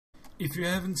If you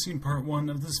haven't seen part 1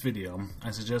 of this video,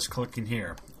 I suggest clicking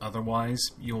here,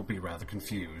 otherwise you will be rather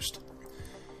confused.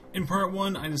 In part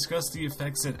 1, I discussed the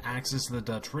effects that access to the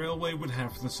Dutch railway would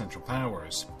have for the Central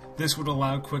Powers. This would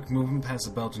allow quick movement past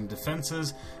the Belgian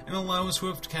defences and allow a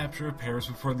swift capture of Paris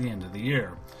before the end of the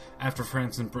year. After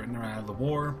France and Britain are out of the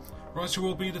war, Russia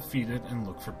will be defeated and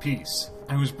look for peace.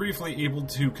 I was briefly able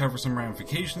to cover some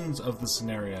ramifications of the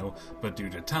scenario, but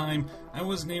due to time, I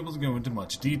wasn't able to go into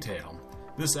much detail.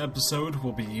 This episode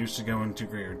will be used to go into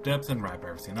greater depth and wrap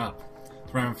everything up.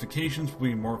 The ramifications will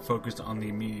be more focused on the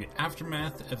immediate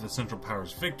aftermath of the Central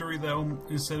Powers' victory, though,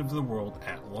 instead of the world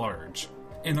at large.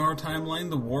 In our timeline,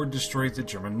 the war destroyed the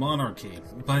German monarchy,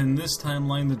 but in this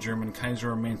timeline, the German Kaiser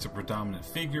remains a predominant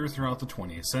figure throughout the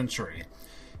 20th century.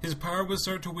 His power would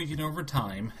start to weaken over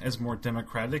time as more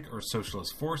democratic or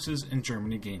socialist forces in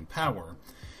Germany gained power,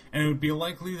 and it would be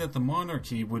likely that the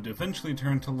monarchy would eventually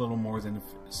turn to little more than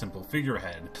a simple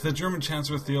figurehead. The German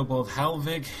Chancellor Theobald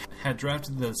Halbig had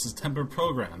drafted the September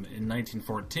Program in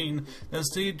 1914 that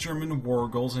stated German war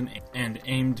goals and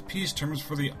aimed peace terms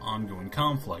for the ongoing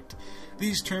conflict.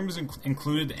 These terms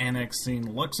included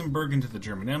annexing Luxembourg into the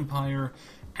German Empire,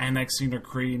 annexing or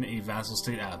creating a vassal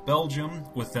state out of Belgium,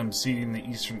 with them ceding the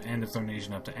eastern end of their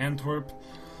nation up to Antwerp.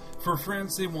 For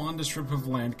France, they wanted a strip of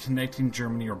land connecting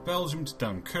Germany or Belgium to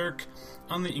Dunkirk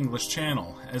on the English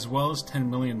Channel, as well as 10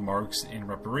 million marks in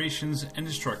reparations and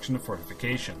destruction of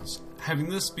fortifications. Having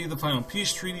this be the final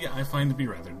peace treaty, I find to be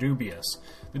rather dubious.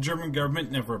 The German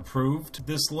government never approved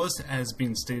this list as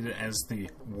being stated as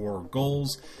the war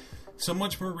goals, so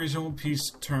much more reasonable peace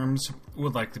terms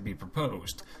would likely be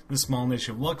proposed. The small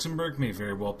nation of Luxembourg may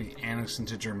very well be annexed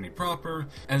into Germany proper,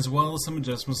 as well as some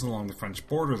adjustments along the French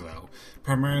border though,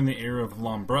 primarily in the area of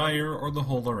Lombrier or the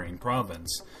whole Lorraine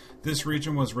province. This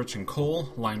region was rich in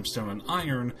coal, limestone, and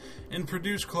iron, and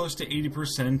produced close to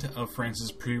 80% of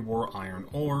France's pre-war iron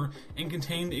ore, and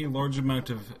contained a large amount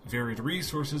of varied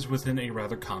resources within a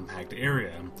rather compact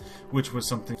area, which was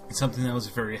something that was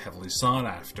very heavily sought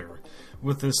after.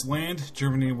 With this land,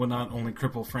 Germany would not only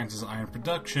cripple France's iron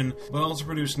production, but also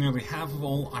produce nearly half of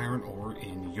all iron ore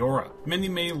in Europe. Many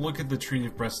may look at the Treaty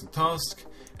of Brest-Litovsk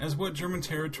as what German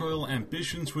territorial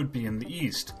ambitions would be in the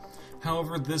east.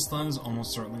 However, this thought is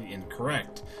almost certainly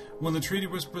incorrect. When the treaty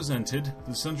was presented,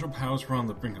 the Central Powers were on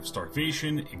the brink of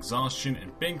starvation, exhaustion,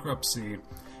 and bankruptcy,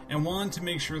 and wanted to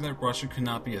make sure that Russia could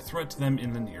not be a threat to them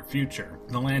in the near future.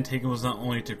 The land taken was not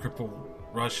only to cripple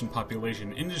Russian population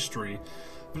and industry,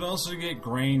 but also to get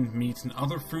grain, meat, and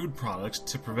other food products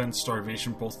to prevent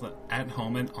starvation both at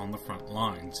home and on the front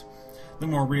lines. The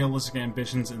more realistic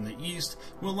ambitions in the east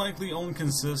will likely only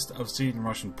consist of ceding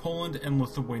Russian Poland and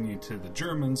Lithuania to the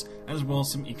Germans, as well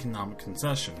as some economic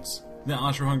concessions. The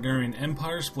Austro-Hungarian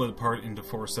Empire split apart into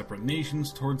 4 separate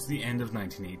nations towards the end of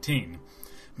 1918.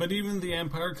 But even if the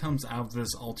empire comes out of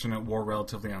this alternate war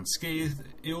relatively unscathed,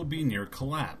 it will be near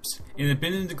collapse. It had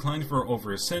been in decline for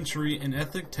over a century, and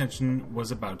ethnic tension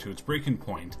was about to its breaking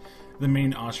point. The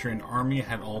main Austrian army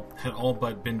had all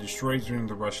but been destroyed during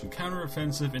the Russian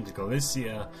counteroffensive into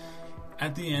Galicia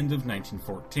at the end of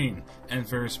 1914, and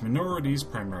various minorities,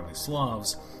 primarily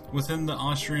Slavs, within the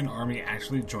Austrian army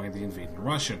actually joined the invading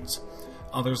Russians.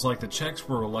 Others, like the Czechs,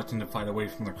 were reluctant to fight away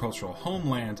from their cultural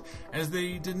homeland, as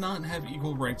they did not have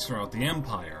equal rights throughout the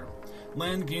empire.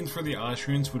 Land gained for the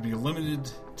Austrians would be limited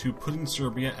to putting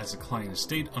Serbia as a client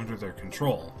state under their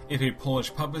control. If a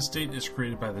Polish puppet state is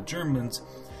created by the Germans,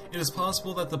 it is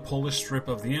possible that the Polish strip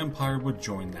of the empire would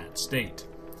join that state.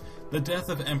 The death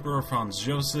of Emperor Franz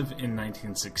Joseph in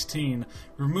 1916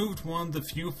 removed one of the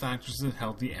few factors that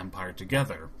held the empire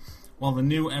together. While the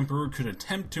new emperor could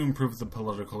attempt to improve the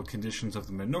political conditions of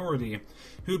the minority,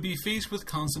 he would be faced with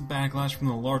constant backlash from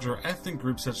the larger ethnic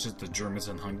groups such as the Germans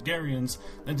and Hungarians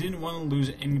that didn't want to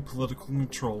lose any political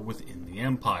control within the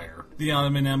empire. The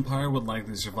Ottoman Empire would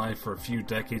likely survive for a few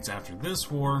decades after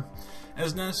this war,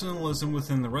 as nationalism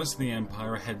within the rest of the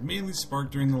empire had mainly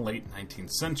sparked during the late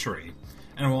 19th century.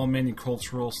 And while many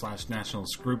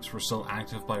cultural/nationalist groups were still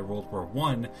active by World War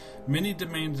I, many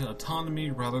demanded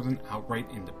autonomy rather than outright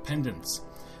independence.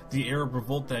 The Arab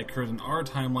revolt that occurred in our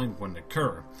timeline wouldn't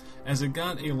occur, as it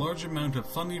got a large amount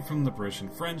of funding from the British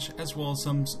and French, as well as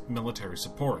some military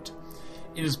support.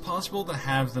 It is possible to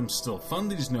have them still fund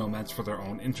these nomads for their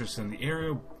own interests in the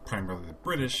area, primarily the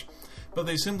British, but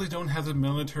they simply don't have the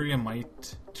military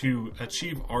might to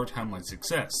achieve our timeline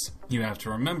success. You have to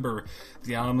remember,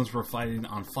 the Ottomans were fighting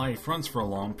on 5 fronts for a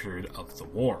long period of the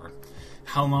war.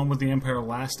 How long would the empire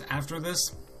last after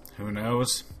this? Who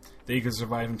knows? They could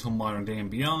survive until modern day and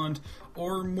beyond,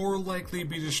 or more likely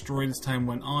be destroyed as time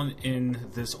went on in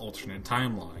this alternate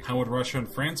timeline. How would Russia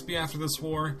and France be after this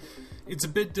war? It's a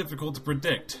bit difficult to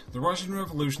predict. The Russian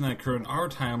Revolution that occurred in our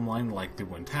timeline likely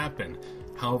wouldn't happen.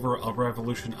 However, a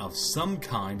revolution of some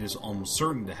kind is almost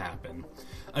certain to happen.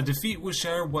 A defeat would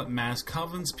shatter what mass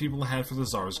confidence people had for the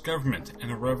Tsar's government,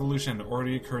 and a revolution had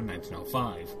already occurred in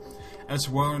 1905. As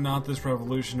to whether or not this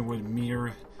revolution would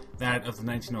mirror that of the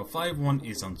 1905 one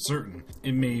is uncertain.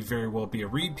 It may very well be a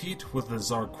repeat, with the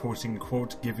Tsar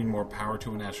quote-unquote giving more power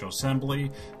to a National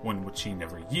Assembly, one which he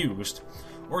never used,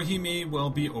 or he may well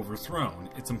be overthrown.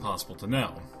 It's impossible to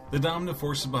know. The dominant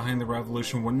forces behind the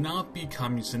revolution would not be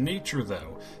communist in nature,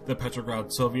 though. The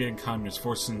Petrograd Soviet and communist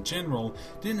forces in general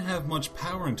didn't have much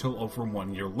power until over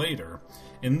 1 year later.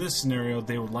 In this scenario,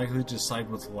 they would likely just side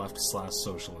with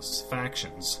left/socialist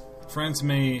factions. France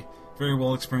may very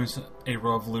well experience a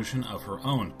revolution of her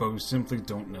own, but we simply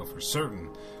don't know for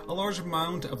certain. A large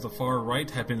amount of the far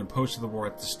right had been opposed to the war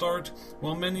at the start,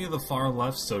 while many of the far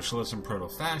left socialists and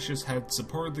proto-fascists had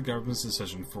supported the government's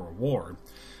decision for a war.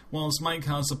 While this might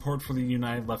cause support for the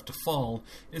united left to fall,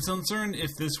 it's uncertain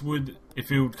if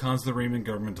it would cause the Reagan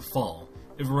government to fall.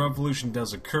 If a revolution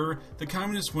does occur, the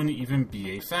communists wouldn't even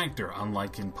be a factor,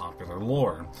 unlike in popular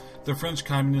lore. The French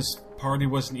Communist Party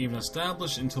wasn't even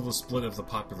established until the split of the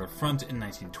Popular Front in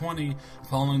 1920,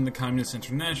 following the Communist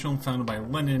International founded by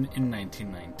Lenin in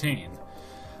 1919.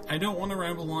 I don't want to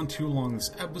ramble on too long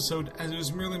this episode, as it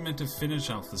was merely meant to finish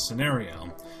off the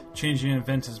scenario. Changing an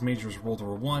event as major as World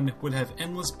War I would have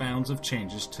endless bounds of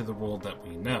changes to the world that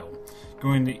we know.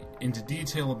 Going into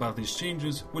detail about these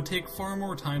changes would take far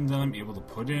more time than I'm able to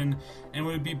put in, and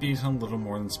would be based on little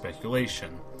more than speculation.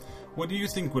 What do you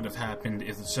think would have happened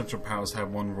if the Central Powers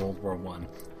had won World War I?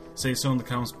 Say so in the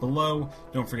comments below,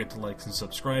 don't forget to like and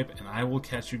subscribe, and I will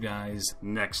catch you guys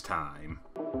next time.